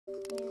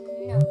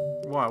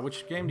What?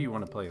 Which game do you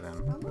want to play then?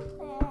 I'm gonna play.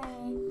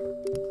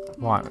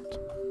 What?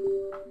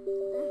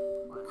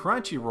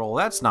 Crunchyroll,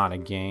 that's not a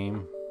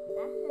game.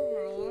 That's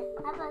annoying.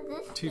 How about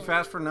this? Too game?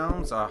 fast for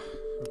gnomes? Ah,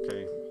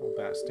 okay. Hold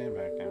back, stand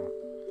back now.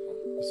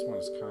 This one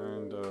is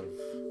kind of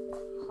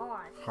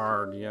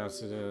hard.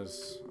 Yes, it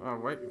is. Oh,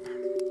 wait.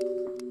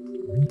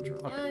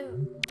 Okay.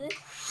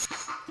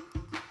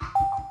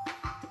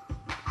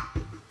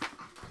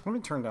 Let me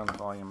turn down the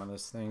volume on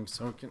this thing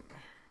so it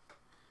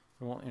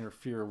won't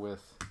interfere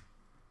with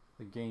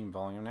the game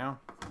volume now.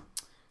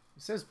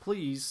 It says,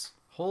 please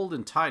hold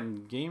and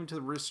tighten game to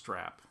the wrist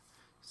strap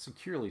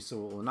securely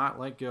so it will not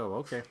let go.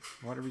 Okay,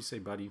 whatever you say,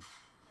 buddy.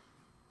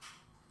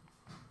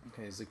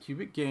 Okay, it's a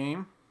cubic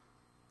game.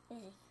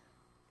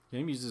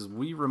 Game uses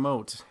Wii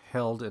remote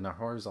held in a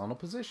horizontal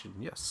position.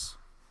 Yes.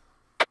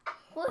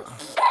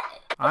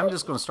 I'm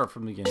just going to start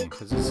from the beginning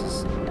because this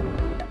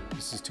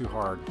is too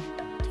hard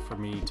for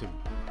me to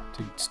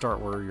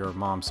start where your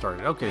mom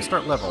started. Okay,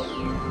 start level.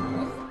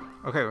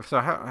 Okay, so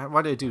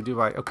what did I do?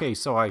 Okay,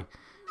 so I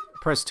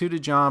press 2 to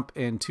jump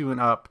and 2 and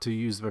up to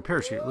use my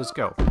parachute. Let's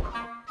go.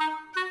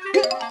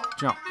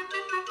 Jump.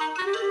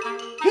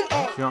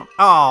 Jump.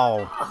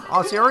 Oh!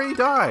 Oh, see, I already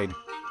died.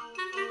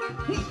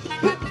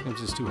 It's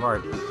just too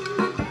hard.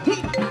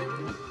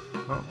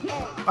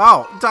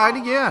 Oh, died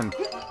again.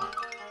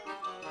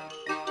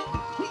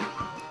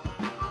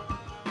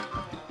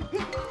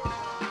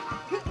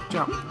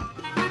 Jump.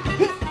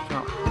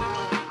 Jump.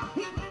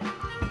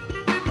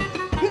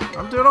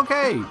 I'm doing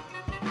okay.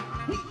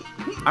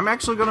 I'm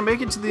actually going to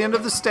make it to the end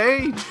of the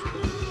stage.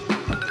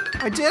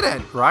 I did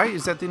it, right?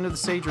 Is that the end of the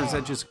stage, or is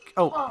that just...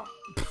 Oh.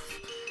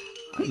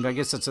 I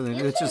guess it's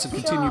just a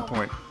continue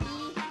point.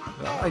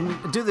 I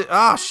do the...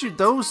 Ah, shoot.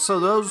 Those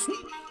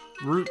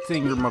root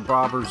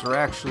thingamabobbers are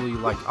actually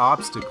like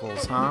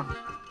obstacles, huh?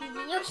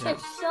 You should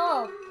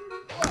show.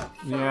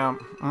 Yeah.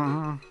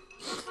 Mm-hmm.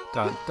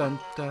 Dun, dun,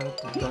 dun,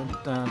 dun,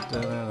 dun, dun,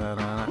 dun,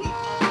 dun.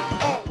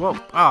 Whoa.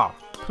 Oh,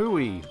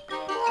 pooey.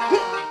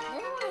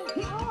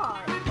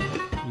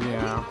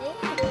 Yeah.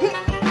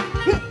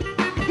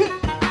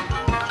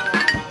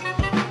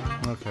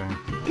 Okay.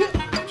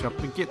 Jump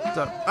and get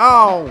the...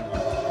 Oh!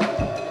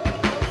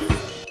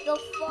 Go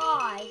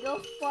fly. Go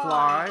fly.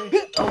 Fly?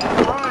 Oh,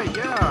 fly,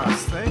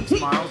 yes. Thanks,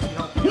 Miles. You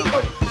helped me out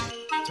by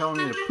telling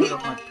me to put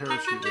up my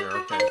parachute there.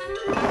 Okay.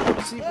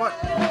 See, what...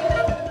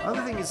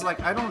 Other thing is, like,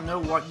 I don't know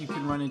what you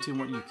can run into and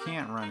what you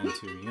can't run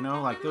into. You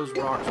know, like those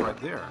rocks right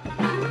there.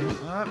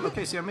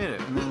 Okay, see, I made it.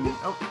 And then...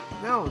 Oh,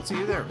 no, see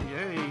you there.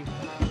 Yay.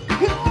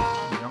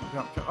 Jump,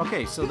 jump, jump.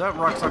 Okay, so that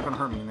rock's not going to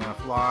hurt me. Now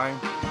fly.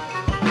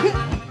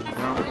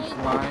 Jump,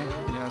 fly.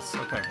 Yes,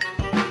 okay.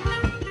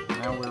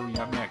 Now where are we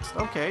at next?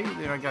 Okay,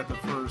 there I got the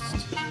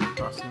first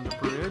crossing the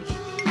bridge.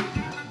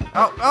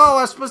 Oh,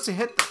 I was supposed to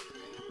hit the...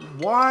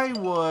 Why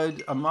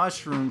would a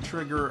mushroom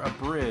trigger a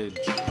bridge?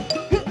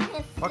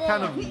 What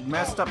kind of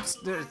messed up...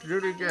 Do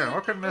it again.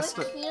 What kind of messed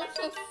up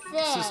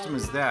system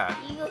is that?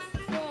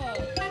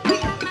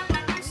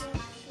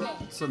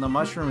 So the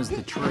mushroom is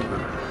the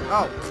trigger.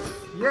 Oh,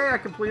 yay, I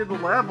completed the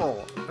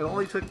level. It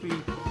only took me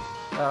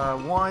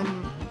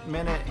 1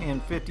 minute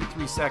and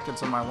 53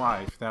 seconds of my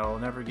life that I'll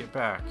never get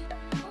back.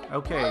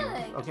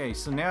 Okay,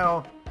 so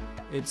now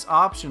it's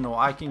optional.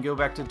 I can go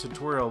back to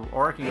tutorial,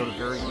 or I can go to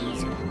very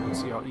easy.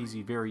 Let's see how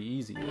easy very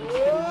easy is.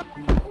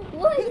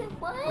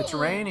 It's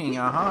raining,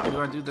 uh-huh. Do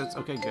I do this?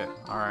 Okay, good.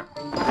 Alright.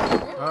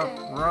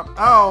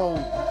 Oh!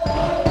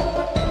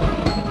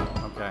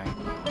 Okay.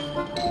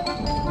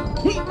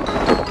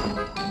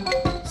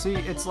 See,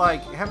 it's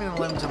like having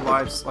unlimited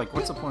lives. Like,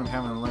 what's the point of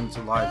having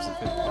unlimited lives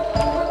if it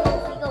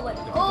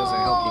doesn't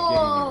help you get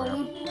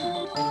anywhere?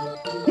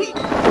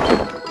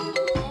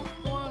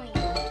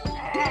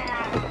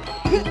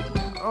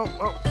 Oh.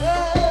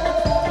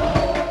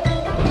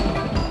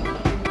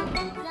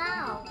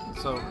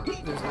 So,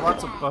 there's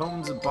lots of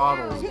bones and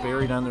bottles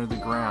buried under the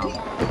ground.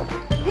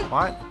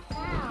 What?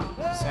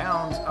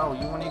 Sounds? Oh,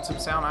 you want to need some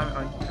sound?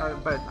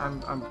 But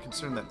I'm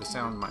concerned that the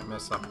sound might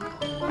mess up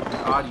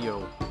the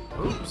audio.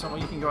 Ooh, somewhere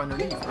you can go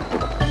underneath. I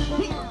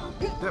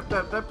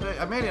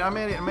made it.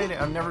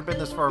 I've never been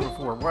this far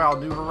before. Wow,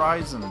 new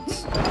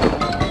horizons.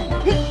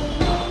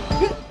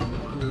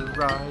 New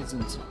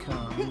horizons are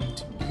coming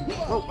to you.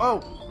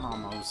 Oh,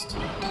 almost.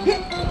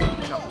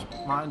 Jump.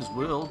 Might as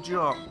well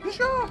jump.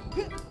 Jump.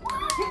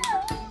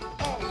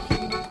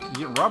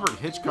 You get Robert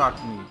Hitchcock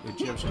and the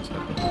Egyptians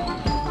have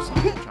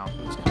jump.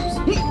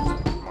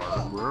 Might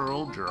as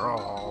well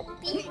jump.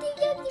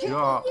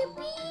 Jump.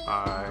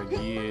 I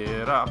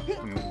get up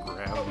and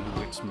gravity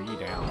licks me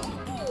down.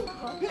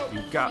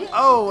 You got...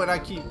 Oh, and I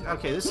keep...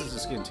 Okay, this is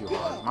just getting too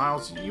hard.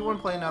 Miles, you want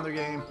to play another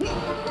game?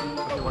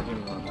 Okay, what game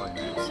do you want to play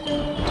next?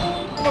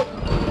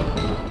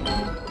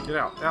 Get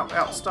out.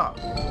 Out. Stop.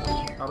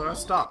 How do I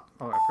stop?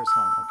 Oh, I press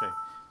home. Okay.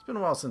 It's been a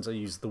while since I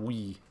used the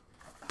Wii.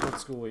 Old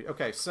school Wii.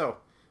 Okay, so...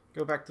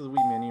 Go back to the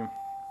Wii menu.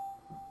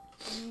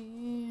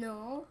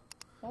 No.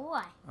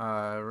 Why?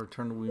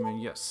 Return to Wii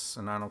menu. Yes,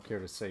 and I don't care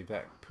to save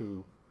that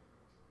poo.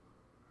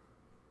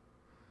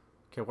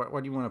 Okay,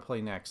 what do you want to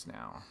play next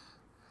now?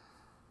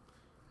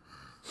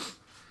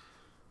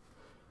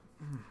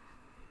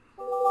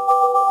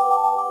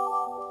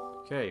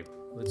 Okay,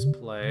 let's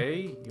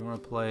play. You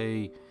want to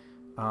play?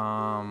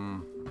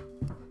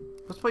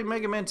 Let's play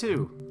Mega Man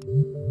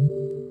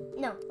 2.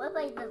 No, what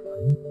about this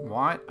one?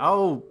 What?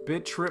 Oh,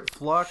 Bit Trip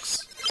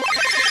Flux.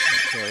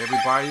 Okay,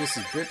 everybody, this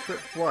is Bit Trip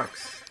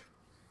Flux.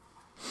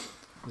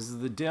 This is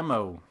the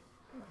demo.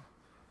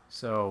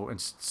 So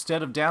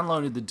instead of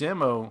downloading the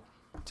demo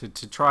to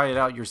try it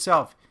out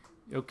yourself,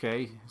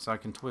 okay, so I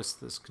can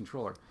twist this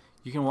controller.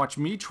 You can watch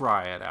me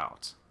try it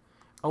out.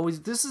 Oh,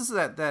 this is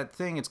that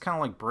thing. It's kind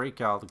of like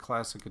Breakout, the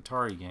classic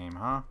Atari game,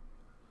 huh?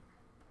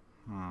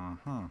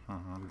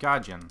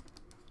 Gaijin.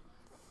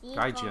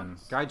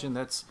 Gaijin,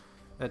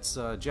 that's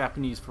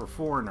Japanese for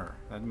foreigner.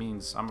 That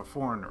means I'm a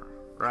foreigner,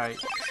 right?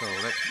 So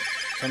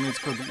that means it's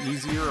going to be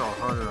easier or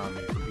harder on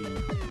me for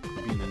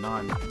being a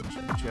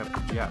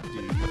non-Jap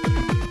dude.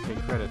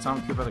 Okay, credits. I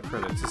don't care about the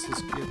credits.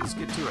 Let's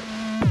get to it.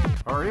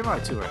 Or am I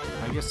to it?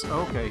 I guess.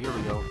 Okay, here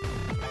we go.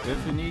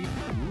 Epiphany.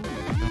 Ooh,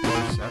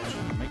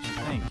 perception. Makes you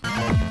think.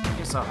 I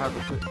guess I'll have the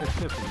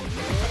epiphany.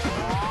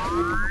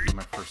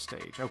 My first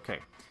stage. Okay.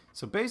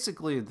 So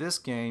basically, this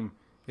game,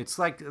 it's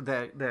like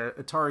the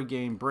Atari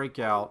game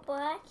Breakout.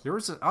 There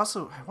was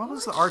also, what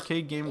was the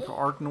arcade game called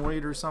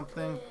Arkanoid or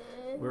something?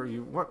 Where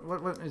you what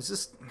is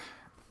this?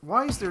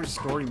 Why is there a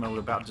story mode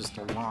about just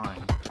a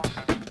line?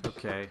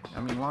 Okay,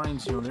 I mean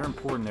lines, you know, they're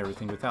important and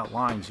everything. Without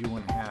lines, you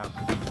wouldn't have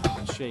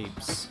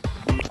shapes.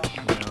 You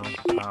know,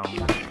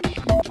 you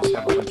just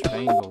have a bunch of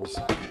angles.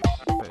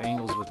 But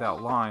angles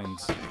without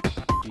lines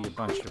would be a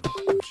bunch of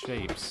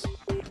shapes.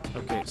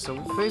 Okay, so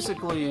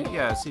basically,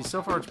 yeah, see,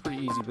 so far it's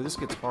pretty easy, but this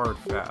gets hard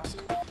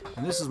fast.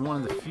 And this is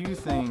one of the few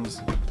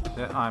things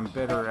that I'm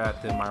better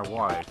at than my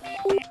wife.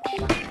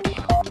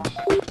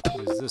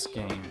 Is this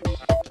game.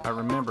 I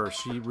remember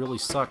she really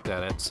sucked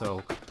at it,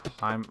 so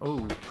I'm,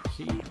 oh,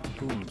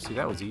 boom, see,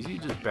 that was easy.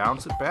 Just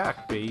bounce it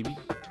back, baby.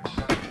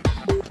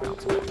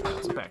 Bounce it back,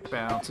 bounce it back,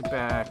 bounce it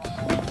back.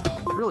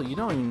 Really, you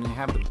don't even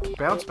have the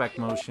bounce back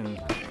motion.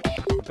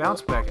 The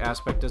bounce back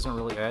aspect doesn't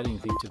really add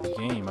anything to the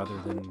game other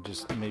than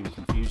just maybe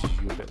confuses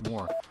you a bit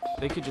more.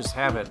 They could just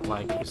have it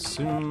like as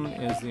soon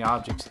as the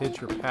objects hit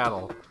your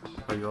paddle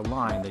or your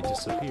line, they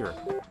disappear.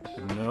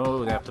 But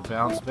no, they have to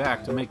bounce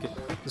back to make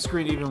the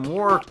screen even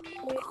more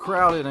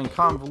crowded and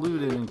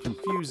convoluted and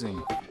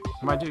confusing.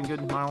 Am I doing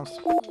good, Miles?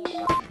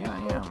 Yeah, I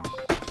am.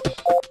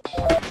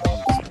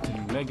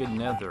 Mega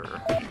Nether.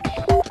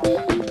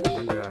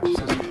 Yeah, it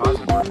says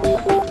positive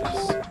word.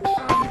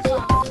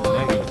 It's a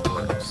negative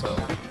word, so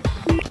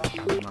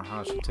I don't know how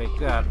I should take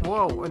that.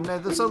 Whoa, and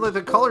suddenly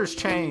the colors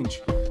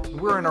change.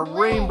 We're in a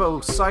rainbow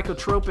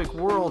psychotropic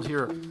world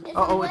here.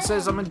 Uh-oh, it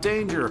says I'm in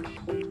danger.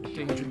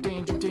 Danger,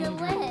 danger,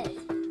 danger.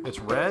 It's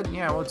red?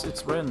 Yeah, well,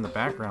 it's red in the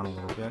background a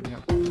little bit.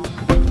 Yeah.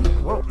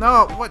 Whoa,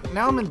 no, what?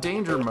 Now I'm in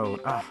danger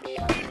mode. Ah,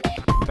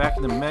 back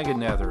in the Mega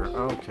Nether.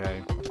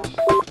 Okay.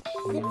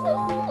 Here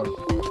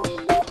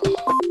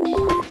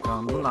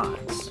come the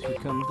lines. Here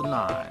come the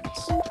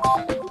lines.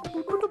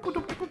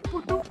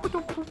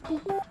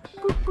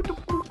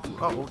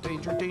 Oh,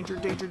 danger, danger,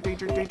 danger,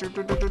 danger, danger,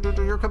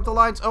 danger. Here come the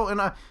lines. Oh, and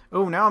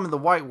now I'm in the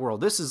white world.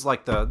 This is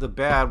like the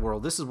bad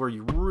world. This is where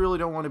you really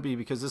don't want to be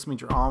because this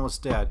means you're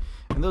almost dead.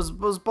 And those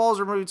balls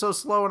are moving so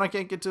slow and I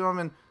can't get to them.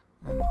 And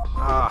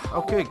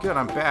okay, good.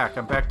 I'm back.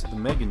 I'm back to the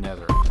Mega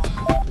Nether.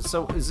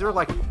 So is there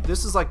like,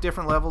 this is like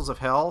different levels of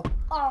hell?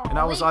 And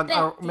I was on,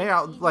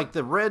 like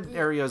the red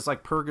area is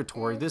like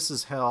purgatory. This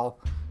is hell,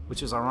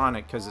 which is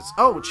ironic because it's,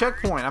 oh,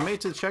 checkpoint. I made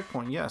it to the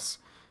checkpoint, yes.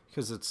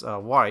 Because it's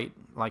white,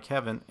 like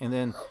heaven. And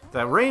then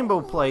that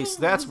rainbow place,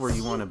 that's where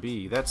you want to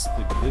be. That's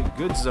the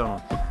good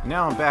zone.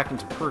 Now I'm back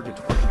into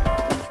purgatory.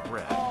 It's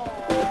red.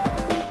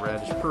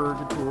 Red is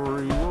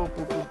purgatory.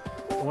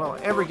 Will I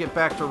ever get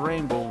back to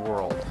rainbow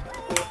world?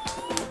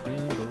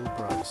 Rainbow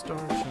bright star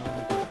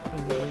shining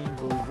in the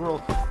rainbow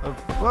world of,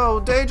 whoa,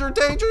 danger,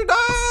 danger, no!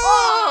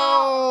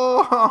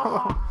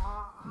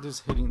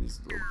 Just hitting these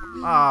little,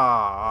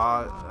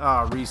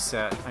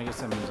 reset. I guess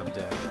that means I'm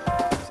dead.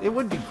 It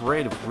would be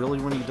great if really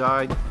when you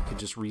died, you could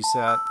just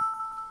reset.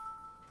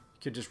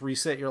 You could just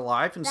reset your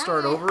life and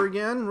start over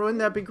again. Wouldn't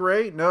that be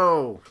great?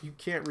 No, you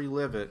can't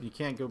relive it. You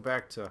can't go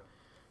back to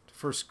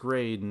first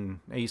grade and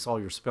ace all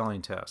your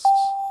spelling tests.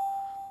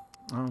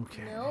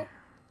 Okay. Nope.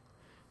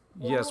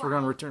 Yes, we're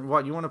going to return.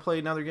 What, you want to play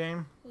another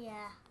game?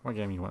 Yeah. What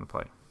game you want to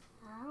play?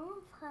 I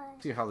want to play.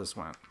 See how this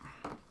went.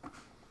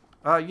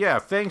 Yeah,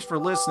 thanks for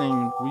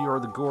listening. We are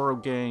the Goro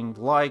Gang.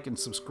 Like and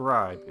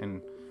subscribe.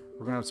 And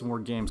we're going to have some more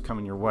games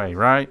coming your way,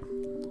 right?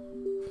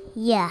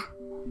 Yeah.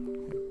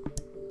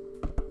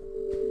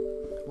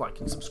 Like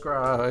and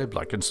subscribe.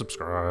 Like and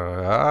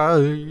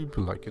subscribe.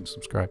 Like and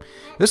subscribe.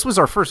 This was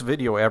our first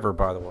video ever,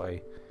 by the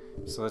way.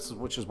 So this is,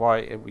 which is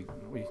why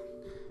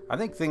I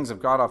think things have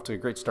got off to a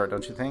great start,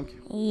 don't you think?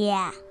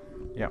 Yeah.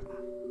 Yeah.